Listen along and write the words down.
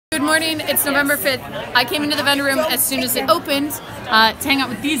Good morning, it's November 5th. I came into the vendor room as soon as it opened to hang out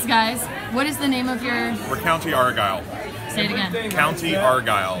with these guys. What is the name of your... We're County Argyll. Say it again. County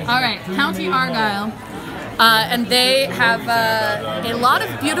Argyll. Alright, County Argyll. And they have a lot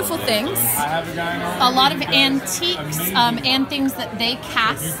of beautiful things, a lot of antiques and things that they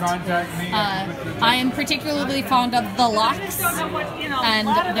cast. I am particularly fond of the locks, and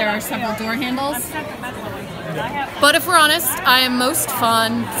there are several door handles. But if we're honest, I am most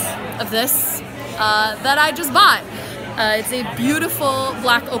fond of this that I just bought. It's a beautiful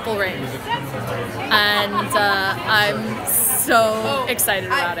black opal ring, and I'm so excited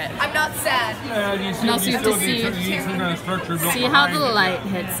about it. I'm not sad. And also you have to see how the light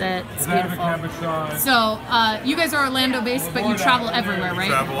hits it. It's beautiful. So you guys are Orlando based, but you travel everywhere, right? We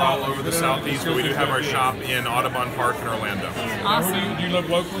travel all over the Southeast, but we do have our shop in Audubon Park in Orlando. Awesome. Do you live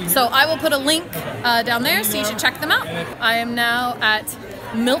locally? So I will put a link down there, so you should check them out. I am now at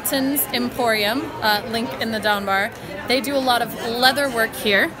Milton's Emporium, link in the down bar. They do a lot of leather work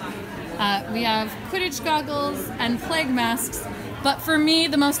here. We have Quidditch goggles and plague masks, but for me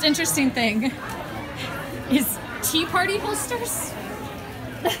the most interesting thing is tea party holsters.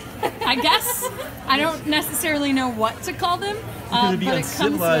 I guess. I don't necessarily know what to call them. Because it'd be but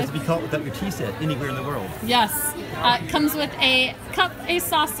uncivilized to be caught without your tea set anywhere in the world. Yes. It comes with a cup, a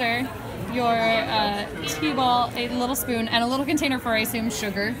saucer, your tea ball, a little spoon, and a little container for, I assume,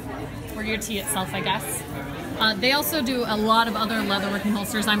 sugar, or your tea itself, I guess. They also do a lot of other leatherworking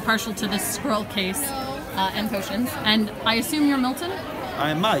holsters. I'm partial to this scroll case and potions. And I assume you're Milton?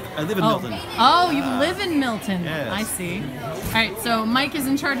 I'm Mike. I live in Milton. Oh, you live in Milton. Yes. I see. All right, so Mike is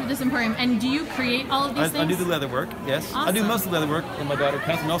in charge of this emporium. And do you create all of these things? I do the leather work, yes. Awesome. I do most of the leather work, and my daughter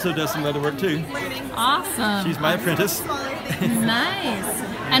Catherine also does some leather work too. Awesome. She's my apprentice. Nice.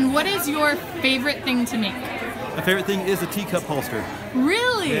 And what is your favorite thing to make? My favorite thing is the teacup holster.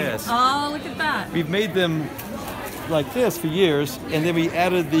 Really? Yes. Oh, look at that. We've made them like this for years, and then we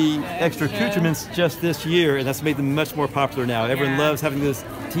added the extra accoutrements just this year, and that's made them much more popular now. Everyone loves having this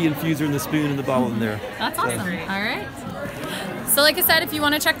tea infuser and the spoon and the bottle in there. That's awesome. All right. So like I said, if you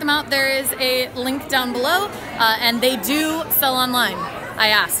want to check them out, there is a link down below, and they do sell online. I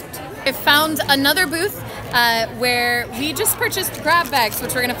asked. I found another booth where we just purchased grab bags,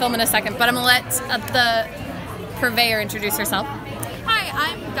 which we're going to film in a second, but I'm going to let the purveyor introduce herself. Hi,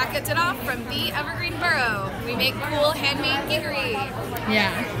 I'm Becca Didoff from the Evergreen Burrow. We make cool handmade geekery.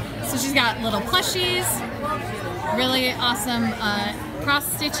 Yeah. So she's got little plushies, really awesome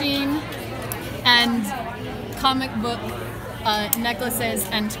cross-stitching, and comic book necklaces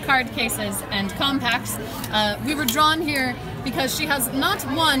and card cases and compacts. We were drawn here because she has not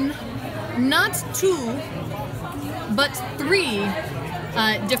one, not two, but three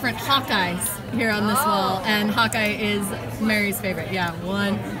different Hawkeyes here on this wall, and Hawkeye is Mary's favorite. Yeah,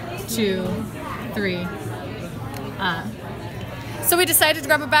 1, 2, 3. So we decided to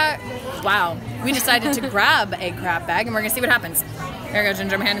grab a bag. Wow. We decided to grab a grab bag, and we're gonna see what happens. There you go,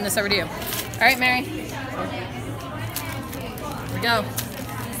 Ginger. I'm handing this over to you. All right, Mary. Here we go.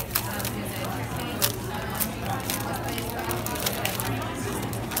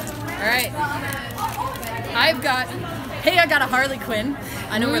 All right. I've got. Hey, I got a Harley Quinn.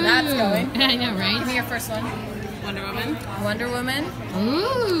 I know where that's going. I know, right? Give me your first one. Wonder Woman. Wonder Woman.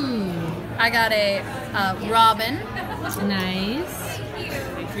 Ooh. I got a Robin. Nice.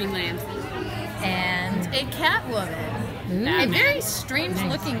 Green Lantern. And a Catwoman. Ooh, A very strange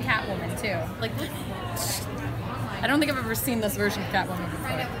looking Catwoman, too. Like, I don't think I've ever seen this version of Catwoman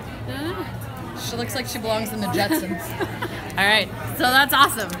before. She looks like she belongs in the Jetsons. All right, so that's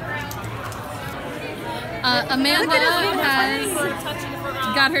awesome. Amanda has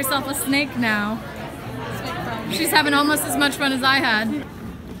got herself a snake now. She's having almost as much fun as I had.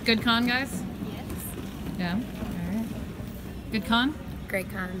 Good con, guys? Yeah. All right. Good con?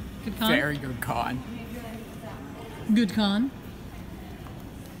 Great con. Good con? Very good con. Good con?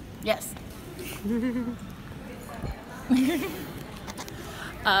 Yes.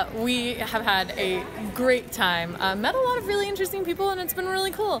 We have had a great time. Met a lot of really interesting people, and it's been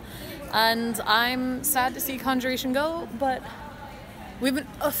really cool. And I'm sad to see CONjuration go, but we've been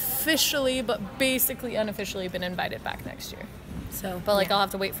officially, but basically unofficially, been invited back next year. So, but like I'll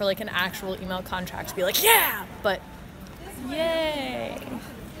have to wait for like an actual email contract to be like, yeah, but yay.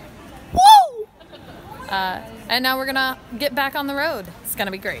 Woo! And now we're gonna get back on the road. It's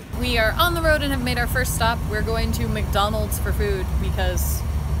gonna be great. We are on the road and have made our first stop. We're going to McDonald's for food because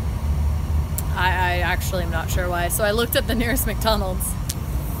I actually am not sure why. So I looked at the nearest McDonald's.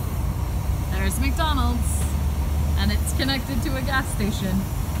 There's McDonald's, and it's connected to a gas station.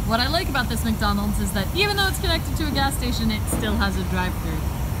 What I like about this McDonald's is that even though it's connected to a gas station, it still has a drive-thru.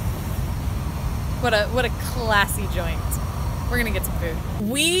 What a classy joint. We're gonna get some food.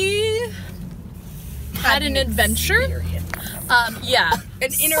 We had an adventure. Yeah.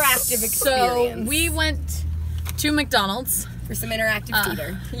 An interactive experience. So we went to McDonald's. For some interactive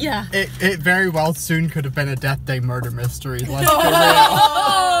theater. Yeah. It very well soon could have been a Death Day murder mystery. Let's be real.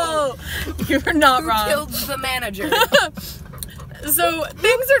 Oh! You're not wrong. Killed the manager. So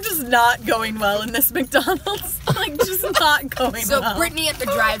things are just not going well in this McDonald's. Like, just not going So well. Brittany at the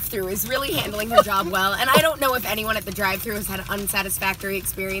drive-thru is really handling her job well, and I don't know if anyone at the drive-thru has had unsatisfactory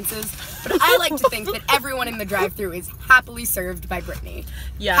experiences, but I like to think that everyone in the drive-thru is happily served by Brittany.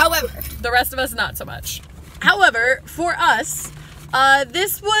 Yeah. However, the rest of us, not so much. However, for us,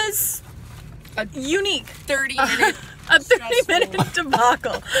 this was unique. 30-minute A 30-minute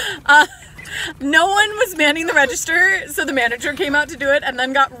debacle. No one was manning the register, so the manager came out to do it and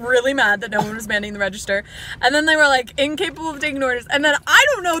then got really mad that no one was manning the register. And then they were like incapable of taking orders. And then I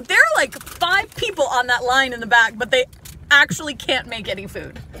don't know, there are like 5 people on that line in the back, but they actually can't make any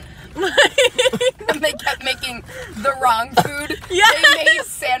food. and they kept making the wrong food. Yes. They made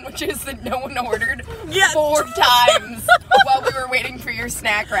sandwiches that no one ordered Yes. 4 times while we were waiting for your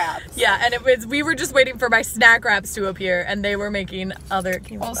snack wraps. Yeah, and we were just waiting for my snack wraps to appear, and they were making other.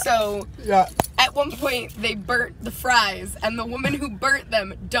 Also, Yeah. at one point they burnt the fries, and the woman who burnt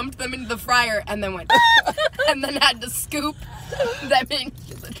them dumped them into the fryer and then went and then had to scoop them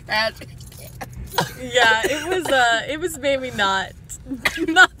into the trash. Yeah, it was maybe not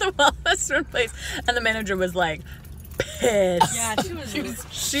the wellest run place, and the manager was like pissed. Yeah,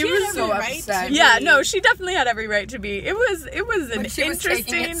 She was so upset. Yeah, no, she definitely had every right to be. It was an She was interesting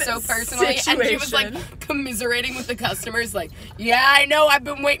taking it so personally, situation. and she was like commiserating with the customers, like, "Yeah, I know, I've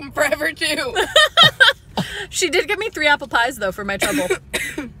been waiting forever too." She did give me 3 apple pies though for my trouble.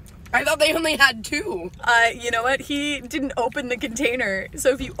 I thought they only had 2. You know what? He didn't open the container, so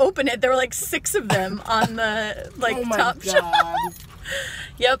if you open it, there were like 6 of them on the Oh my top god. shelf.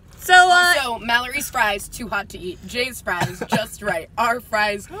 Yep. So Also, Mallory's fries too hot to eat. Jay's fries just right. Our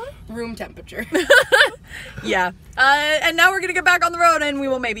fries room temperature. yeah. And now we're gonna get back on the road, and we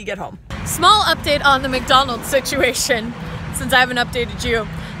will maybe get home. Small update on the McDonald's situation, since I haven't updated you.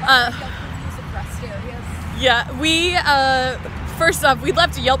 Yeah, we first off, we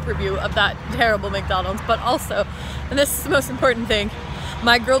left a Yelp review of that terrible McDonald's, but also, and this is the most important thing,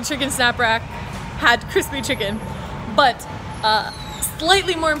 my grilled chicken snap rack had crispy chicken, but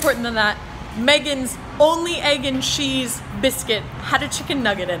slightly more important than that, Megan's only egg and cheese biscuit had a chicken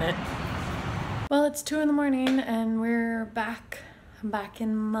nugget in it. Well, it's 2 in the morning and we're back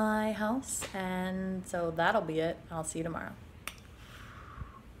in my house, and so that'll be it. I'll see you tomorrow.